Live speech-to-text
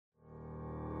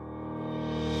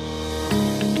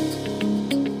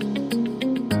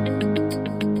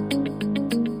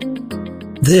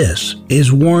This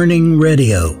is Warning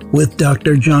Radio with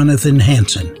Dr. Jonathan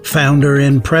Hansen, founder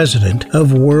and president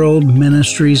of World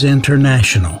Ministries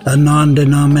International, a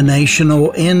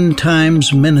non-denominational end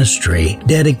times ministry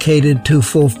dedicated to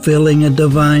fulfilling a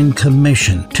divine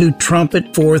commission to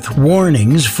trumpet forth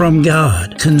warnings from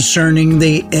God concerning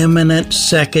the imminent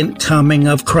second coming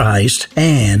of Christ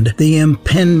and the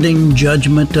impending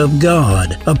judgment of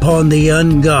God upon the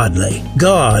ungodly.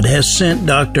 God has sent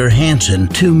Dr. Hansen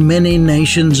to many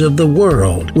nations of the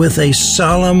world with a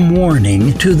solemn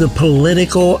warning to the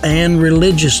political and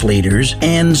religious leaders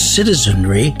and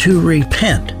citizenry to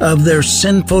repent of their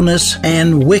sinfulness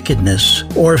and wickedness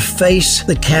or face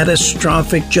the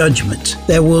catastrophic judgments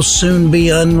that will soon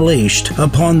be unleashed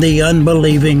upon the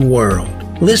unbelieving world.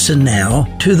 Listen now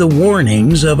to the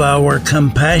warnings of our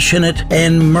compassionate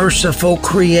and merciful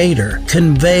Creator,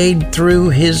 conveyed through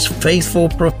His faithful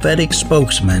prophetic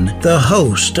spokesman, the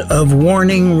host of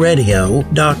Warning Radio,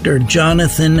 Dr.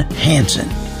 Jonathan Hansen.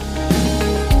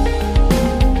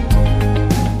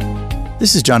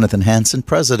 This is Jonathan Hansen,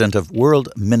 president of World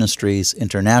Ministries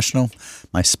International.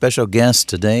 My special guest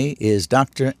today is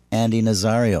Dr. Andy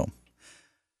Nazario.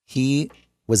 He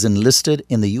was enlisted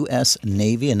in the U.S.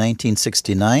 Navy in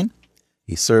 1969.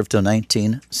 He served till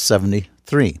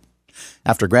 1973.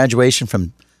 After graduation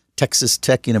from Texas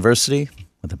Tech University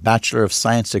with a Bachelor of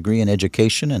Science degree in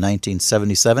Education in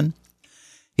 1977,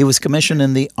 he was commissioned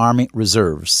in the Army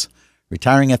Reserves,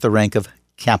 retiring at the rank of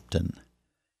captain.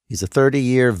 He's a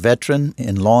 30-year veteran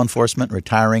in law enforcement,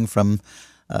 retiring from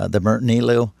the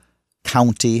Bernalillo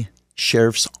County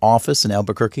Sheriff's Office in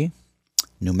Albuquerque,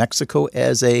 New Mexico,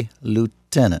 as a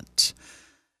lieutenant.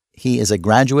 He is a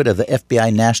graduate of the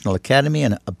FBI National Academy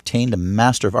and obtained a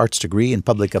Master of Arts degree in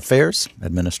Public Affairs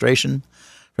Administration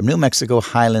from New Mexico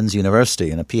Highlands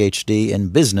University and a PhD in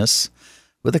Business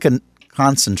with a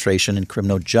concentration in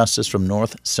Criminal Justice from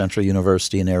North Central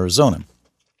University in Arizona.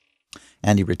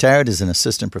 And he retired as an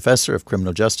assistant professor of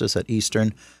criminal justice at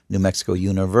Eastern New Mexico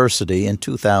University in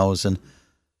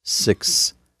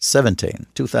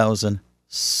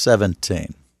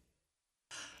 2017.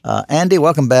 Andy,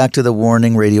 welcome back to the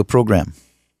Warning Radio program.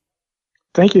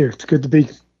 Thank you. It's good to be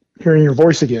hearing your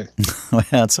voice again. Well,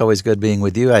 it's always good being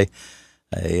with you.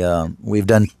 We've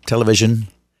done television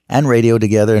and radio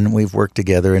together, and we've worked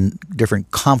together in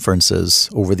different conferences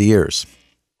over the years.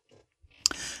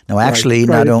 Now, actually,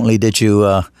 Not only did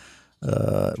you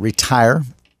retire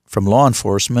from law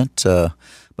enforcement,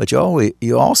 but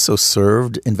you also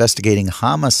served investigating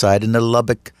homicide in the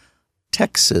Lubbock,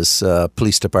 Texas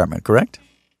Police Department, correct?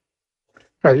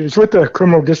 Right. It was with the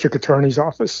Criminal District Attorney's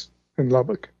Office in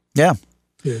Lubbock. Yeah.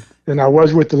 And I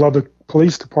was with the Lubbock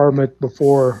Police Department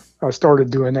before I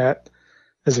started doing that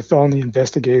as a felony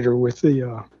investigator with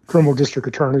the Criminal District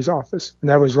Attorney's Office. And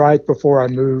that was right before I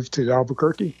moved to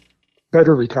Albuquerque.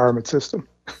 Better retirement system.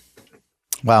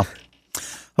 Wow.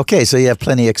 Okay, so you have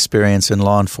plenty of experience in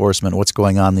law enforcement. What's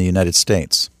going on in the United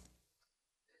States?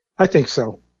 I think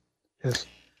so, yes.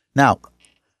 Now,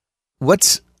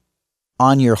 what's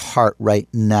on your heart right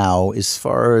now as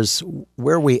far as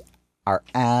where we are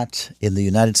at in the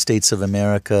United States of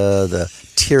America, the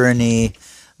tyranny,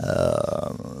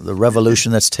 the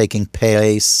revolution that's taking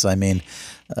place? I mean,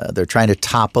 they're trying to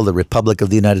topple the Republic of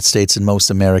the United States, and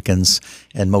most Americans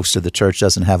and most of the church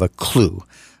doesn't have a clue.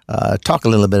 Talk a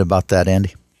little bit about that,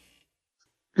 Andy.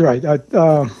 Right. It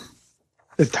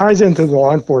ties into the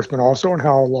law enforcement also and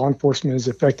how law enforcement has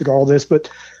affected all this. But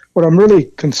what I'm really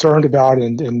concerned about,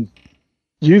 and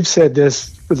you've said this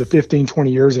for the 15,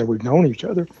 20 years that we've known each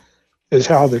other, is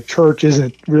how the church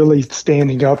isn't really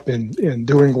standing up and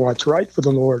doing what's right for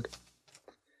the Lord.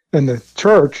 And the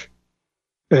church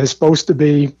is supposed to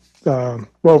be,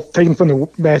 taken from the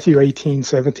Matthew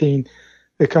 18:17,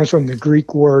 it comes from the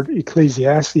Greek word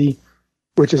ecclesiastes,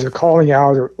 which is a calling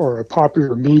out or a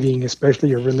popular meeting,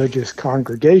 especially a religious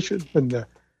congregation. And the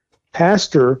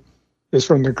pastor is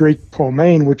from the Greek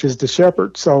poimen, which is the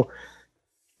shepherd. So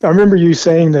I remember you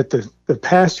saying that the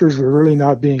pastors were really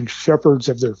not being shepherds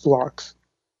of their flocks.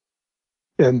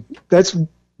 And that's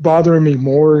bothering me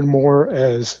more and more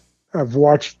as I've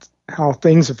watched how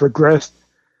things have progressed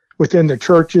within the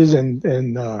churches and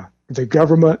the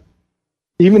government,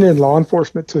 even in law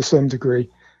enforcement to some degree,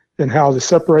 and how the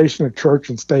separation of church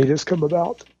and state has come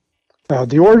about.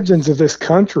 The origins of this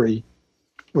country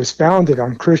was founded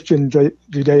on Christian,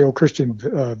 Judeo-Christian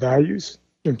values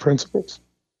and principles.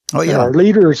 Oh, yeah. And our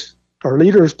leaders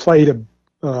played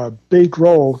a big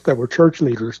role, that were church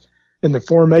leaders, in the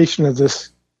formation of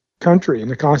this country and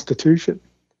the Constitution.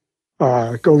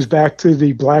 It goes back to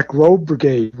the Black Robe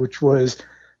Brigade, which was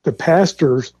the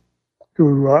pastors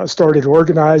who started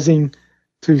organizing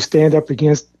to stand up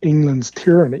against England's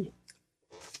tyranny.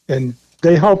 And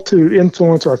they help to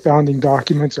influence our founding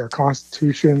documents, our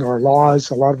Constitution, our laws.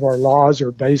 A lot of our laws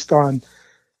are based on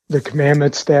the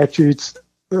commandments, statutes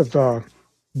of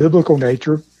biblical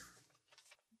nature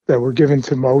that were given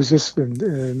to Moses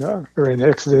or in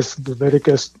Exodus,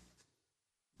 Leviticus,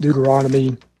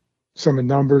 Deuteronomy, some in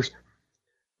Numbers.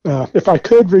 If I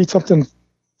could read something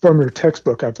from your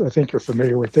textbook, I think you're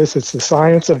familiar with this. It's The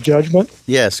Science of Judgment.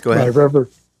 Yes, go ahead. By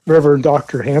Reverend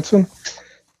Dr. Hansen.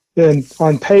 And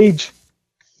on page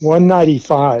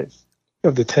 195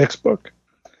 of the textbook,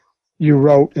 you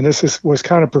wrote, and was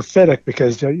kind of prophetic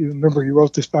because you remember you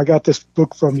wrote this, I got this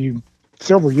book from you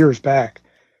several years back.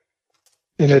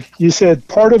 And you said,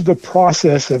 part of the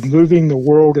process of moving the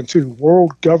world into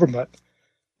world government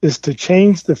is to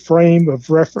change the frame of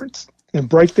reference and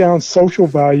break down social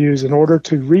values in order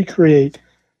to recreate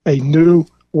a new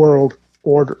world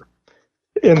order.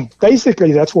 And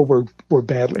basically, that's what we're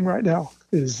battling right now,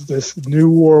 is this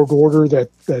new world order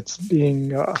that's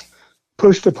being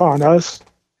pushed upon us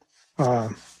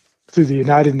through the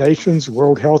United Nations,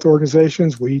 World Health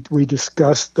Organizations. We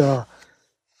discussed the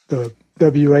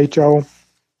WHO,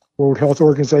 World Health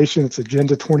Organization. It's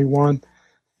Agenda 21.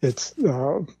 It's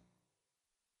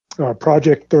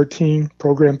Project 13,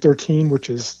 Program 13, which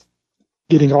is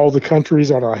getting all the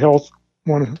countries on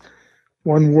a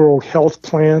one world health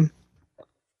plan.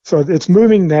 So it's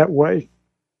moving that way,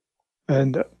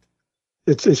 and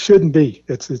it shouldn't be.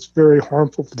 It's very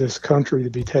harmful for this country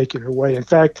to be taken away. In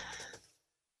fact,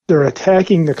 they're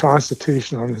attacking the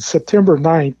Constitution. On September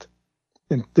 9th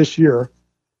in this year,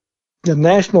 the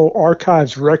National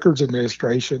Archives Records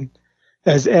Administration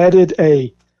has added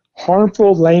a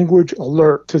harmful language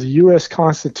alert to the U.S.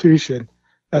 Constitution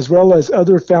as well as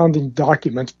other founding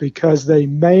documents because they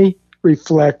may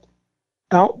reflect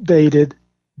outdated,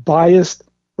 biased,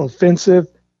 offensive,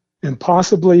 and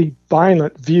possibly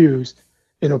violent views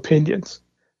and opinions.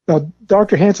 Now,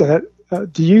 Dr. Hansen,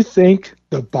 do you think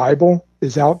the Bible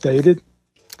is outdated,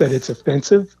 that it's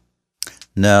offensive?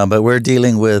 No, but we're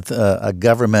dealing with a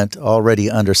government already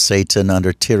under Satan,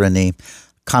 under tyranny,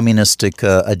 communistic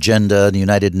agenda, the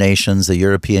United Nations, the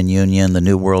European Union, the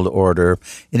New World Order,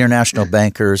 international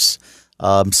bankers.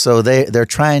 So they're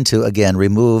trying to, again,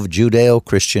 remove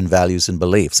Judeo-Christian values and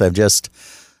beliefs. I've just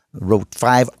wrote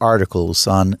 5 articles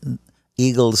on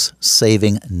Eagles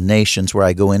Saving Nations where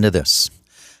I go into this.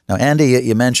 Now, Andy,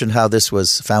 you mentioned how this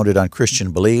was founded on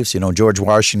Christian beliefs. You know, George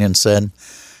Washington said,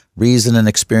 reason and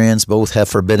experience both have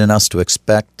forbidden us to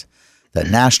expect that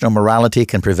national morality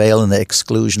can prevail in the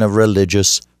exclusion of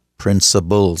religious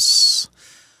principles.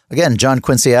 Again, John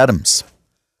Quincy Adams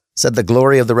said the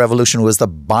glory of the revolution was the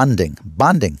bonding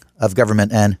of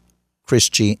government and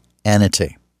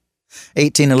Christianity.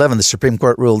 1811, the Supreme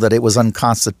Court ruled that it was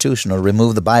unconstitutional to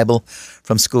remove the Bible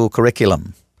from school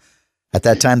curriculum. At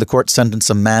that time, the court sentenced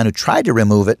a man who tried to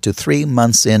remove it to 3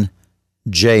 months in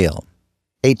jail.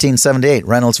 1878,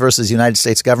 Reynolds versus United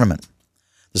States government.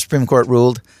 The Supreme Court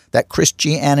ruled that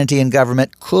Christianity and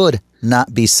government could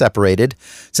not be separated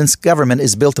since government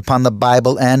is built upon the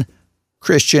Bible and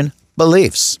Christian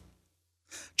beliefs.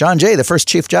 John Jay, the first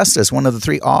Chief Justice, one of the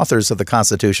 3 authors of the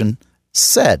Constitution,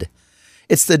 said,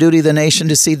 it's the duty of the nation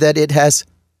to see that it has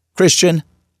Christian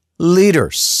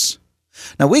leaders.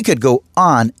 Now, we could go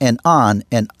on and on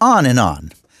and on and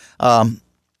on.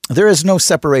 There is no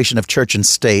separation of church and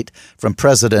state from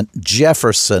President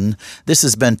Jefferson. This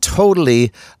has been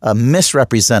totally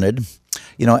misrepresented.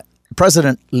 You know,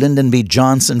 President Lyndon B.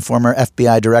 Johnson, former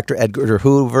FBI Director Edgar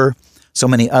Hoover, so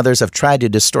many others have tried to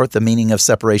distort the meaning of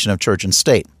separation of church and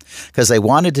state because they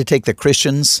wanted to take the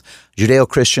Christians,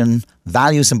 Judeo-Christian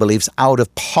values and beliefs out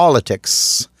of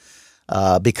politics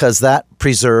because that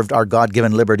preserved our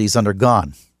God-given liberties under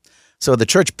God. So the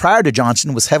church prior to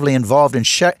Johnson was heavily involved in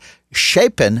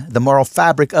shaping the moral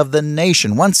fabric of the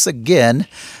nation. Once again,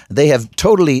 they have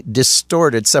totally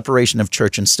distorted separation of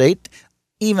church and state.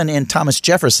 Even in Thomas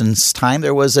Jefferson's time,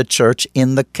 there was a church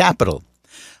in the Capitol.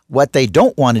 What they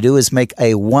don't want to do is make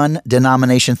a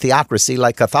one-denomination theocracy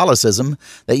like Catholicism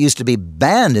that used to be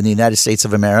banned in the United States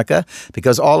of America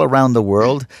because all around the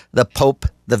world, the Pope,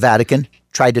 the Vatican,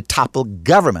 tried to topple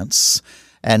governments.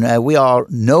 And we all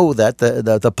know that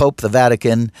the Pope, the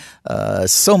Vatican,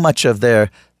 so much of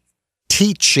their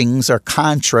teachings are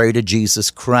contrary to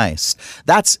Jesus Christ.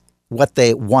 That's what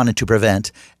they wanted to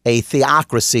prevent, a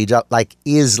theocracy like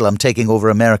Islam taking over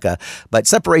America. But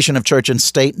separation of church and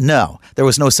state, no, there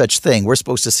was no such thing. We're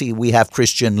supposed to see we have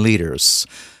Christian leaders.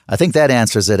 I think that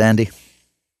answers it, Andy.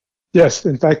 Yes.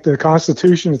 In fact, the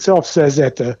Constitution itself says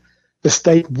that the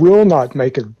state will not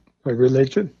make a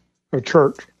religion, a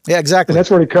church. Yeah, exactly. And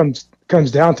that's what it comes comes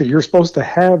down to, you're supposed to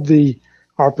have the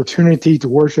opportunity to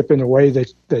worship in a way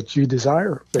that you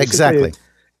desire. Basically. Exactly.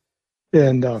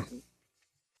 And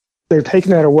they're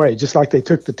taking that away, just like they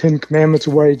took the Ten Commandments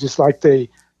away, just like they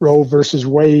Roe versus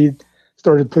Wade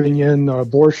started putting in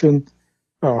abortion,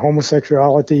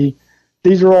 homosexuality.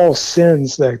 These are all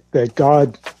sins that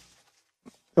God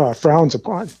frowns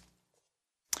upon.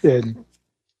 And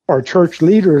our church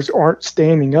leaders aren't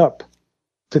standing up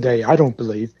today, I don't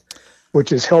believe,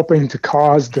 which is helping to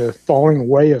cause the falling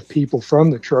away of people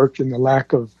from the church and the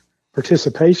lack of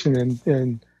participation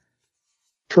in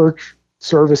church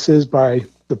services by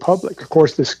the public. Of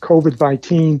course, this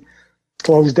COVID-19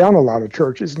 closed down a lot of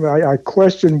churches, and I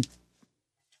question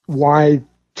why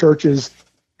churches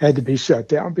had to be shut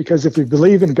down. Because if we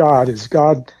believe in God as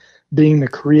God being the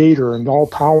creator and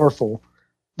all-powerful,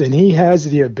 then he has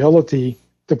the ability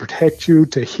to protect you,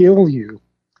 to heal you.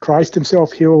 Christ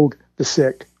himself healed the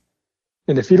sick.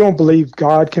 And if you don't believe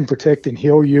God can protect and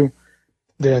heal you,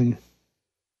 then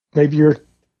maybe your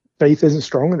faith isn't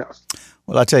strong enough.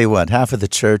 Well, I'll tell you what, half of the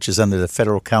church is under the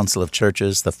Federal Council of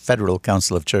Churches, the Federal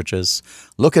Council of Churches.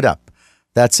 Look it up.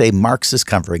 That's a Marxist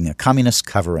covering, a communist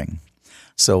covering.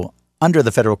 So under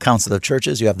the Federal Council of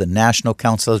Churches, you have the National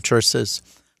Council of Churches,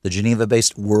 the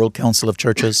Geneva-based World Council of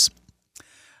Churches,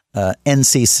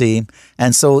 NCC.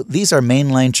 And so these are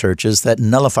mainline churches that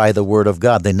nullify the Word of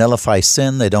God. They nullify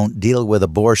sin. They don't deal with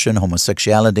abortion,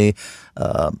 homosexuality,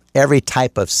 every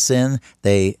type of sin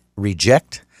they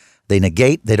reject. They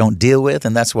negate, they don't deal with,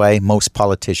 and that's why most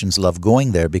politicians love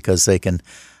going there, because they can,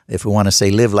 if we want to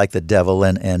say, live like the devil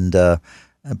and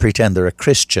pretend they're a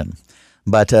Christian.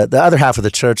 But the other half of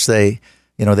the church, they've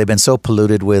been so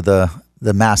polluted with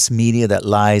the mass media that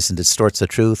lies and distorts the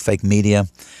truth, fake media,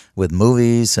 with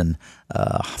movies and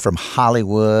from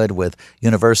Hollywood, with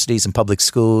universities and public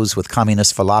schools, with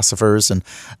communist philosophers and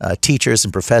teachers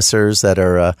and professors that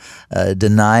are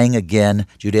denying, again,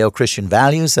 Judeo-Christian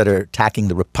values, that are attacking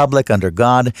the republic under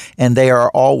God, and they are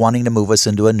all wanting to move us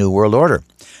into a new world order.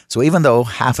 So even though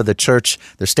half of the church,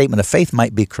 their statement of faith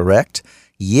might be correct,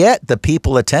 yet the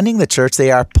people attending the church,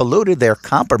 they are polluted, they're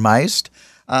compromised.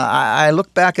 I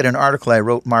look back at an article I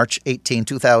wrote March 18,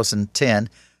 2010. It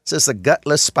says the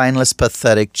gutless, spineless,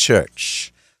 pathetic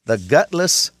church. The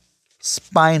gutless,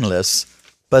 spineless,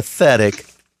 pathetic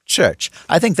church.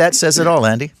 I think that says it all,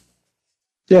 Andy.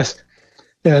 Yes.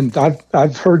 And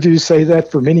I've heard you say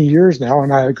that for many years now,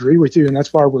 and I agree with you. And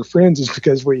that's why we're friends, is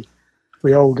because we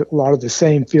hold a lot of the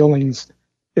same feelings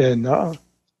and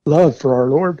love for our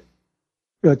Lord.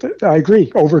 But I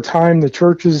agree. Over time, the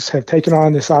churches have taken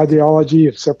on this ideology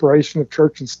of separation of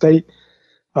church and state.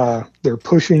 They're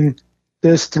pushing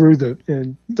this through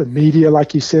the media,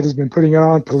 like you said, has been putting it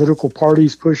on. Political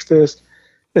parties push this.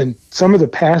 And some of the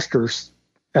pastors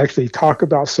actually talk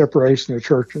about separation of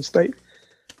church and state,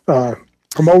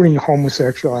 promoting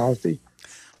homosexuality.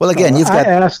 Well, again,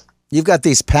 you've got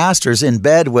these pastors in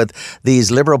bed with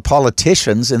these liberal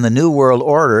politicians in the New World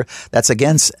Order that's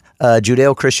against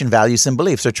Judeo-Christian values and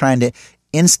beliefs. They're trying to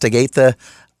instigate the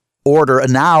order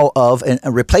now of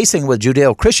replacing with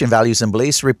Judeo-Christian values and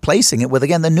beliefs, replacing it with,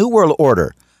 again, the New World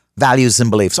Order values and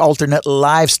beliefs, alternate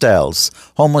lifestyles,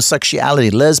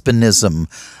 homosexuality, lesbianism,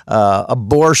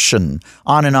 abortion,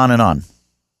 on and on and on.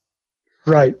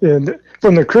 Right. And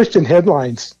from the Christian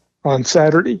headlines on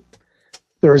Saturday,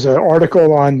 there's an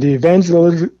article on the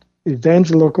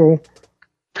Evangelical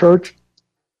Church,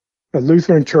 the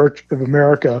Lutheran Church of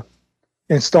America,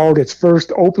 installed its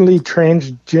first openly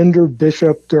transgender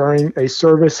bishop during a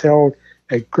service held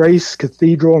at Grace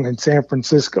Cathedral in San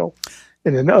Francisco.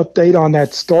 And an update on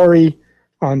that story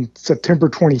on September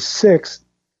 26th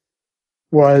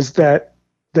was that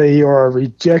they are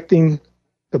rejecting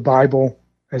the Bible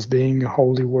as being the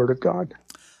holy word of God.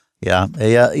 Yeah.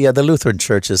 The Lutheran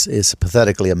Church is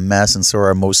pathetically a mess, and so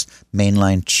are most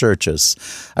mainline churches.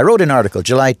 I wrote an article,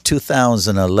 July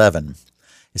 2011.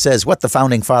 It says, what the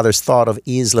Founding Fathers thought of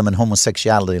Islam and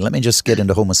homosexuality. Let me just get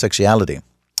into homosexuality.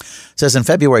 It says, in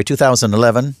February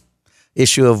 2011,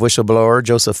 issue of Whistleblower,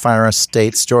 Joseph Farah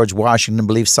states, George Washington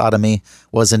believed sodomy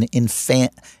was an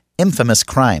infamous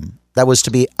crime that was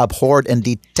to be abhorred and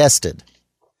detested.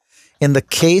 In the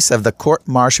case of the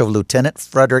court-martial of Lieutenant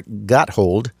Frederick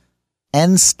Gotthold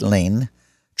Ensslin,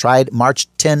 tried March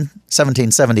 10,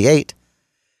 1778,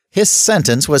 his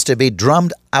sentence was to be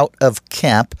drummed out of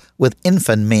camp with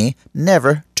infamy,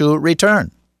 never to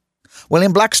return.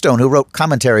 William Blackstone, who wrote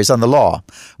commentaries on the law,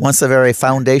 once the very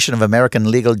foundation of American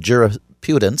legal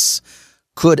jurisprudence,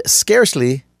 could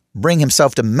scarcely bring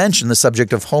himself to mention the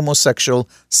subject of homosexual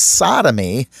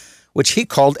sodomy, which he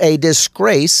called a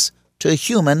disgrace to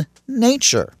human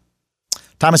nature.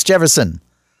 Thomas Jefferson,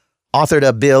 authored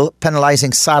a bill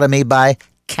penalizing sodomy by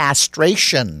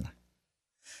castration.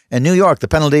 In New York, the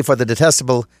penalty for the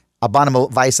detestable, abominable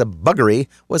vice of buggery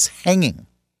was hanging.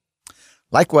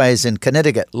 Likewise, in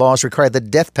Connecticut, laws required the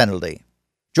death penalty.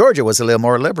 Georgia was a little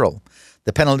more liberal,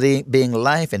 the penalty being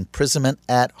life imprisonment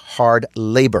at hard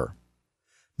labor.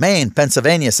 Maine,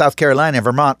 Pennsylvania, South Carolina, and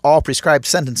Vermont all prescribed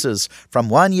sentences from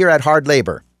 1 year at hard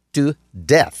labor to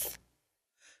death.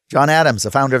 John Adams,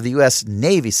 the founder of the U.S.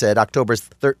 Navy, said October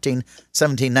 13,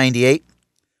 1798,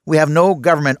 "We have no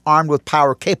government armed with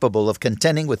power capable of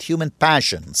contending with human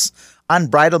passions,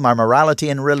 unbridled by morality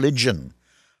and religion.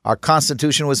 Our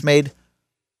Constitution was made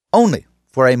only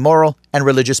for a moral and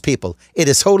religious people. It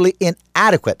is wholly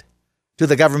inadequate to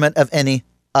the government of any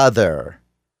other."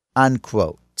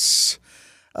 Unquote.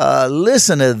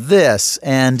 Listen to this,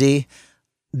 Andy.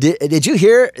 Did you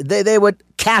hear? They would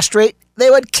castrate, they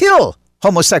would kill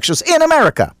homosexuals in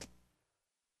America.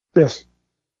 Yes.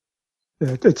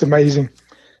 It's amazing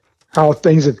how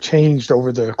things have changed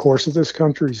over the course of this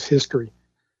country's history.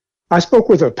 I spoke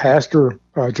with a pastor,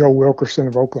 Joe Wilkerson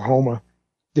of Oklahoma,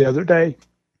 the other day,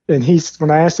 and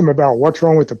when I asked him about what's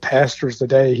wrong with the pastors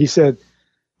today, he said,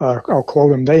 I'll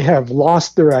quote him, "They have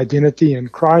lost their identity in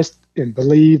Christ and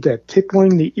believe that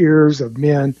tickling the ears of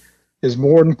men is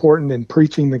more important than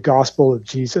preaching the gospel of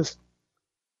Jesus.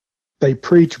 They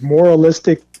preach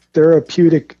moralistic,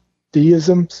 therapeutic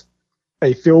deisms,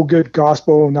 a feel-good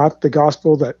gospel, not the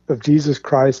gospel of Jesus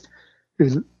Christ.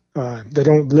 They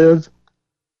don't live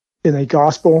in a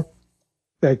gospel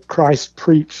that Christ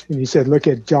preached." And he said, look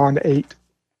at John 8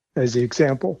 as the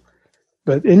example.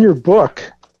 But in your book,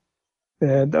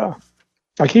 and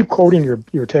I keep quoting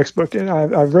your textbook, and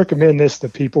I recommend this to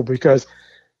people because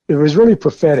it was really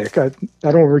prophetic. I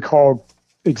don't recall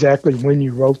exactly when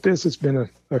you wrote this. It's been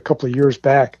a couple of years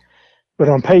back. But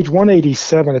on page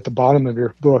 187 at the bottom of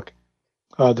your book,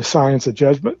 The Science of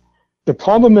Judgment, the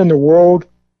problem in the world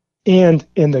and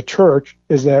in the church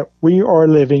is that we are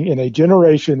living in a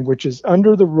generation which is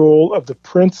under the rule of the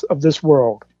prince of this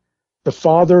world, the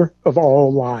father of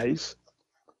all lies.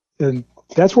 And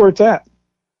that's where it's at.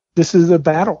 This is a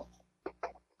battle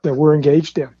that we're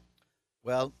engaged in.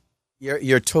 Well,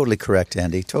 you're totally correct,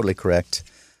 Andy, totally correct.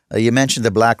 You mentioned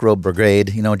the Black Robe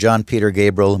Brigade. You know, John Peter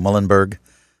Gabriel Muhlenberg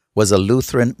was a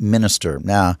Lutheran minister.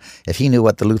 Now, if he knew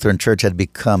what the Lutheran Church had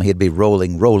become, he'd be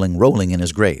rolling in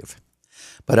his grave.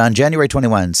 But on January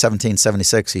 21,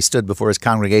 1776, he stood before his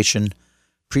congregation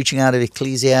preaching out of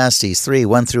Ecclesiastes 3,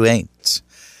 1 through 8.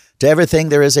 "To everything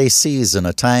there is a season,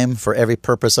 a time for every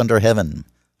purpose under heaven,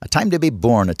 a time to be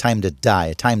born, a time to die,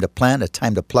 a time to plant, a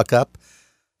time to pluck up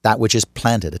that which is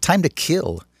planted, a time to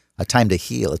kill, a time to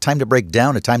heal, a time to break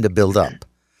down, a time to build up,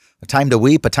 a time to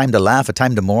weep, a time to laugh, a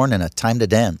time to mourn, and a time to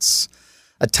dance,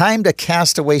 a time to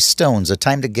cast away stones, a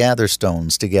time to gather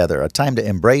stones together, a time to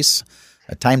embrace,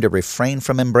 a time to refrain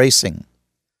from embracing,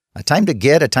 a time to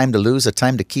get, a time to lose, a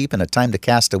time to keep, and a time to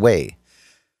cast away,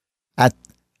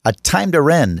 a time to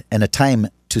rend, and a time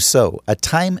to sow, a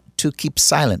time to keep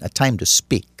silent, a time to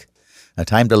speak, a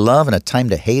time to love, and a time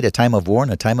to hate, a time of war,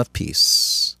 and a time of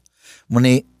peace." When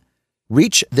he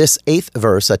reached this 8th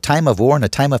verse, a time of war and a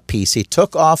time of peace, he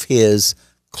took off his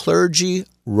clergy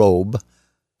robe,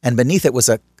 and beneath it was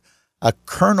a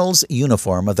colonel's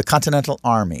uniform of the Continental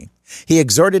Army. He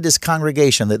exhorted his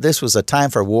congregation that this was a time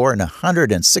for war, and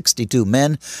 162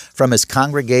 men from his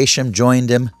congregation joined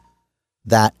him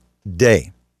that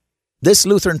day. This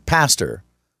Lutheran pastor,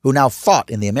 who now fought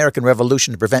in the American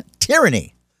Revolution to prevent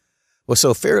tyranny, was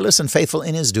so fearless and faithful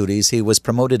in his duties, he was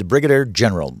promoted to brigadier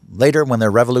general. Later, when the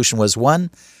revolution was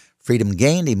won, freedom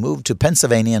gained, he moved to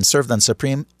Pennsylvania and served on the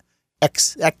Supreme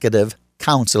Executive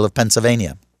Council of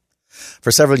Pennsylvania.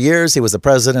 For several years, he was the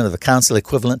president of the council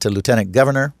equivalent to lieutenant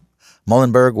governor.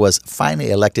 Muhlenberg was finally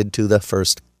elected to the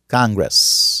First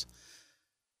Congress.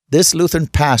 This Lutheran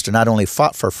pastor not only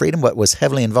fought for freedom, but was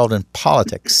heavily involved in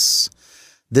politics.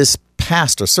 This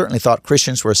pastor certainly thought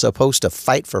Christians were supposed to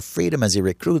fight for freedom as he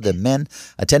recruited the men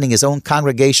attending his own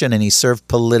congregation, and he served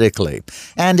politically.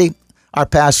 Andy, our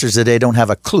pastors today don't have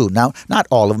a clue. Now, not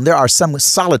all of them. There are some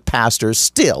solid pastors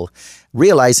still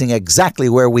realizing exactly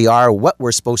where we are, what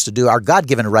we're supposed to do, our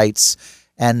God-given rights,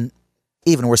 and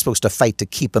even we're supposed to fight to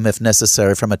keep them if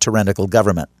necessary from a tyrannical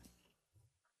government.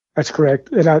 That's correct.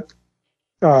 And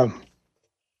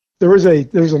there's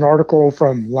an article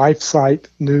from LifeSite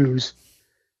News,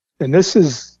 and this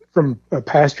is from a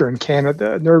pastor in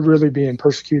Canada, and they're really being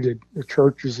persecuted, the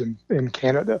churches in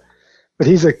Canada. But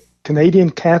he's a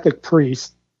Canadian Catholic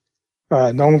priest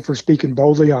known for speaking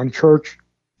boldly on church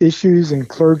issues, and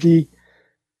clergy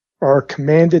are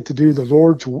commanded to do the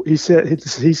Lord's. He's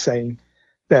saying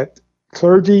that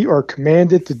clergy are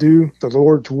commanded to do the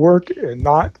Lord's work and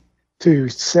not to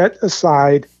set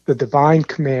aside the divine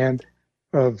command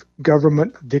of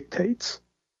government dictates.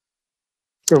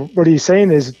 So what he's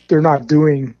saying is they're not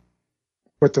doing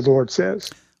what the Lord says.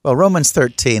 Well, Romans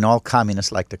 13, all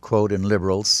communists like to quote, and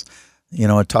liberals,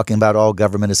 talking about all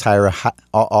government is higher,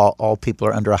 all people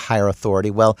are under a higher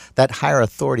authority. Well, that higher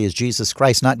authority is Jesus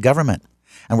Christ, not government.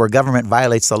 And where government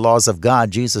violates the laws of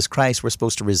God, Jesus Christ, we're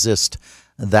supposed to resist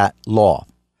that law.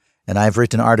 And I've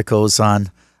written articles on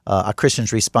a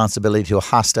Christian's responsibility to a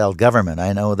hostile government.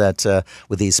 I know that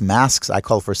with these masks, I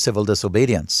call for civil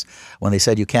disobedience. When they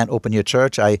said you can't open your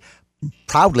church, I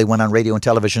proudly went on radio and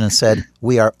television and said,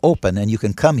 we are open and you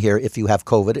can come here if you have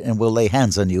COVID and we'll lay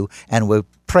hands on you and we'll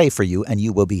pray for you and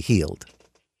you will be healed.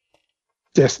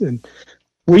 Yes, and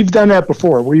we've done that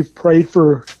before. We've prayed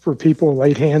for people and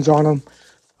laid hands on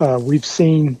them. We've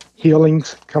seen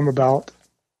healings come about.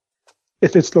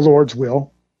 If it's the Lord's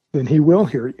will, then he will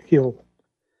heal.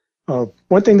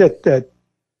 One thing that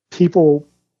people,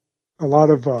 a lot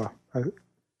of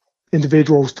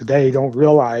individuals today don't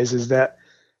realize is that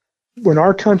when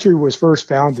our country was first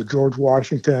founded, George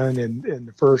Washington and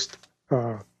the first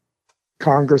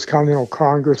Continental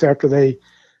Congress, after they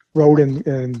wrote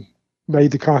and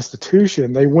made the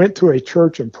Constitution, they went to a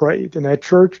church and prayed. And that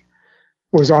church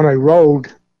was on a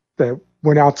road that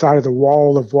went outside of the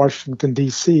wall of Washington,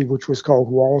 D.C., which was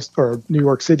called New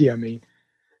York City,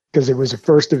 because it was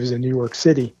it was in New York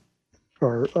City,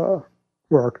 or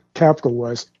where our capital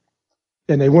was.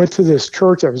 And they went to this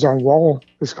church that was on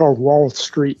it's called Wall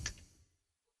Street.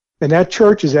 And that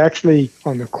church is actually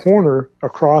on the corner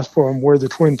across from where the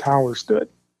Twin Towers stood.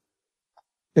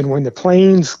 And when the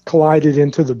planes collided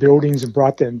into the buildings and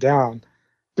brought them down,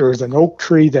 there was an oak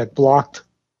tree that blocked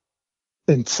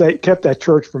and kept that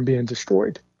church from being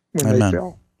destroyed when they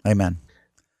fell. Amen.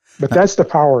 But that's the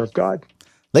power of God.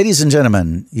 Ladies and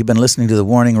gentlemen, you've been listening to the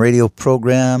Warning Radio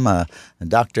program, and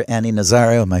Dr. Andy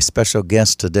Nazario, my special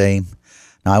guest today.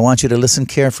 Now, I want you to listen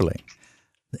carefully.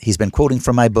 He's been quoting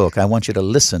from my book. I want you to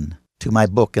listen to my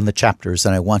book and the chapters,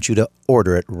 and I want you to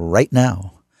order it right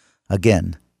now.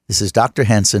 Again, this is Dr.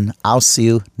 Hansen. I'll see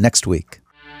you next week.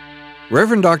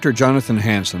 Reverend Dr. Jonathan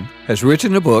Hansen has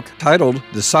written a book titled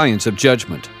The Science of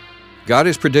Judgment. God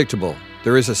is predictable.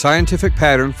 There is a scientific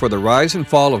pattern for the rise and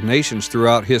fall of nations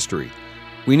throughout history.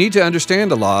 We need to understand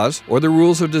the laws or the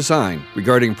rules of design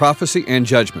regarding prophecy and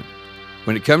judgment.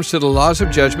 When it comes to the laws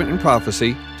of judgment and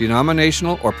prophecy,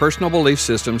 denominational or personal belief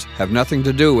systems have nothing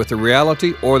to do with the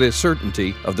reality or the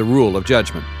certainty of the rule of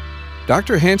judgment.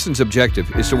 Dr. Hansen's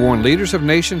objective is to warn leaders of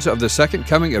nations of the second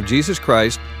coming of Jesus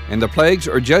Christ and the plagues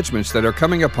or judgments that are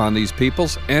coming upon these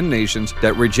peoples and nations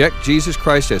that reject Jesus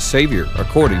Christ as Savior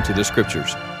according to the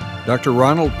Scriptures. Dr.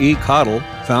 Ronald E. Cottle,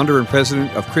 founder and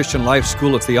president of Christian Life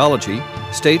School of Theology,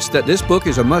 states that this book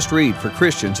is a must-read for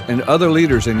Christians and other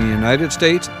leaders in the United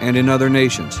States and in other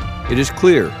nations. It is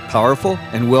clear, powerful,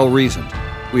 and well-reasoned.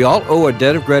 We all owe a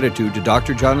debt of gratitude to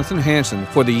Dr. Jonathan Hansen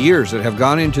for the years that have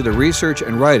gone into the research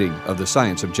and writing of the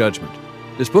Science of Judgment.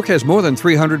 This book has more than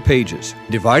 300 pages,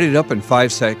 divided up in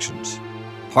 5 sections.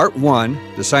 Part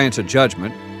 1, The Science of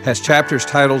Judgment, has chapters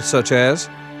titled such as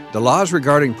The Laws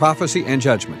Regarding Prophecy and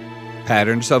Judgment,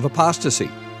 Patterns of Apostasy,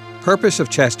 Purpose of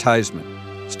Chastisement,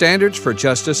 Standards for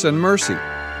Justice and Mercy,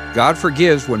 God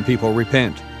Forgives When People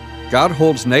Repent, God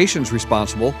Holds Nations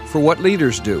Responsible for What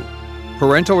Leaders Do,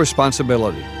 Parental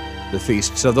Responsibility, The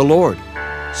Feasts of the Lord,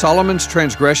 Solomon's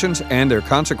Transgressions and Their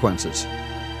Consequences,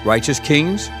 Righteous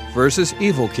Kings versus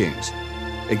Evil Kings,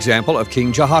 Example of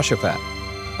King Jehoshaphat,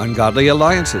 Ungodly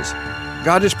Alliances,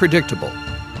 God is Predictable,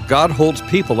 God Holds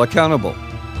People Accountable,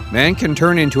 Man can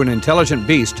turn into an intelligent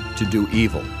beast to do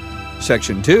evil.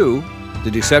 Section 2,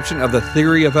 The Deception of the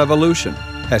Theory of Evolution,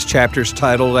 has chapters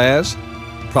titled as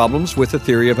Problems with the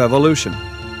Theory of Evolution,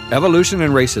 Evolution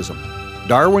and Racism,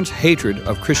 Darwin's Hatred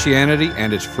of Christianity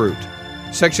and Its Fruit.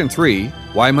 Section 3,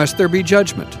 Why Must There Be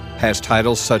Judgment, has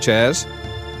titles such as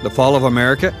The Fall of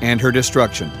America and Her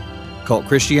Destruction, Cult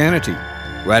Christianity,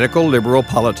 Radical Liberal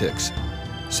Politics.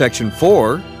 Section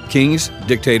 4, Kings,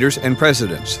 Dictators, and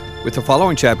Presidents, with the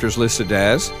following chapters listed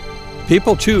as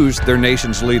People Choose Their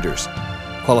Nation's Leaders,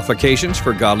 Qualifications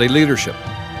for Godly Leadership,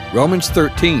 Romans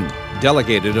 13,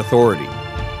 Delegated Authority,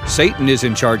 Satan is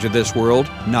in charge of this world,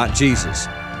 not Jesus.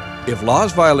 If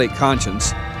laws violate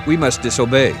conscience, we must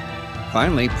disobey.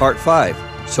 Finally, Part 5,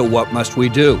 So What Must We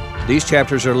Do? These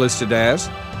chapters are listed as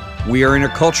We Are in a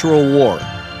Cultural War,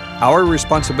 Our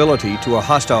Responsibility to a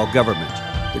Hostile Government,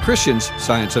 The Christian's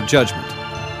Science of Judgment.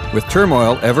 With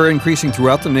turmoil ever increasing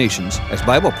throughout the nations, as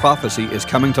Bible prophecy is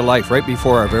coming to life right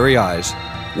before our very eyes,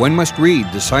 one must read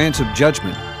The Science of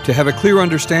Judgment to have a clear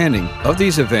understanding of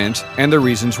these events and the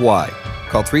reasons why.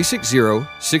 Call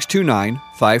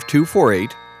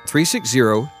 360-629-5248,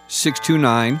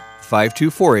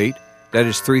 360-629-5248. That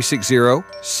is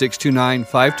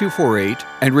 360-629-5248,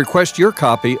 and request your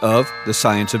copy of The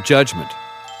Science of Judgment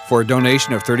for a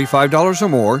donation of $35 or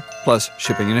more, plus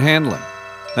shipping and handling.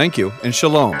 Thank you, and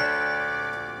shalom.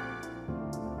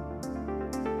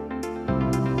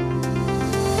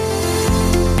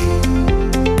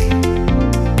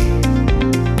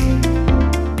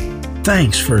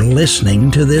 Thanks for listening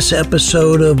to this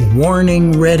episode of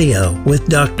Warning Radio with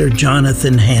Dr.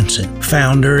 Jonathan Hansen,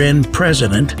 founder and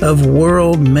president of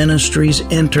World Ministries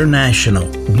International.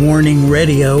 Warning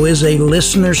Radio is a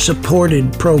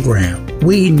listener-supported program.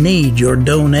 We need your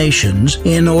donations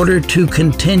in order to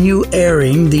continue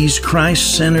airing these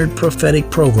Christ-centered prophetic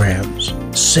programs.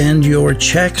 Send your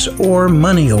checks or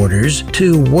money orders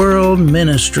to World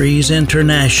Ministries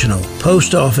International,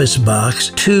 Post Office Box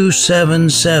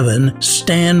 277,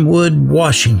 Stanwood,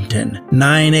 Washington,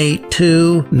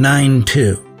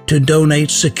 98292. To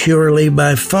donate securely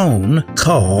by phone,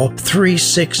 call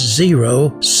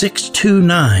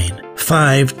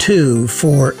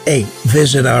 360-629-5248.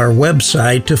 Visit our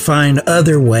website to find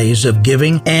other ways of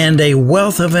giving and a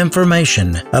wealth of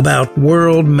information about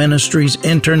World Ministries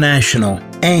International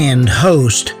and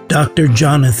host Dr.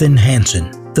 Jonathan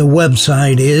Hansen. The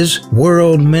website is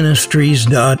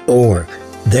worldministries.org.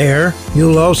 There,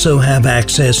 you'll also have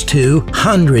access to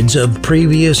hundreds of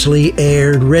previously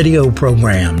aired radio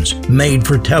programs,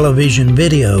 made-for-television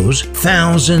videos,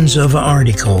 thousands of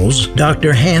articles,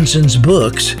 Dr. Hansen's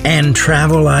books, and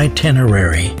travel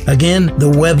itinerary. Again,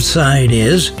 the website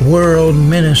is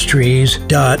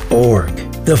worldministries.org.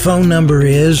 The phone number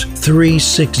is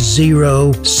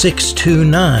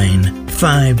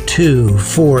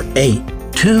 360-629-5248.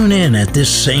 Tune in at this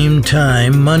same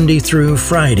time, Monday through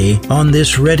Friday, on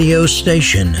this radio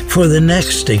station for the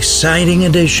next exciting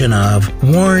edition of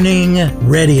Warning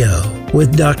Radio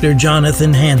with Dr.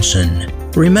 Jonathan Hansen.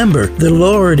 Remember, the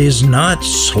Lord is not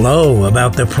slow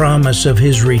about the promise of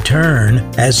His return,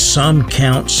 as some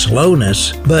count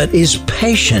slowness, but is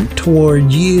patient toward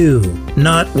you,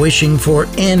 not wishing for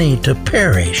any to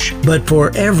perish, but for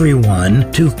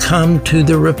everyone to come to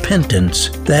the repentance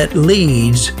that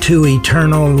leads to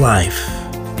eternal life.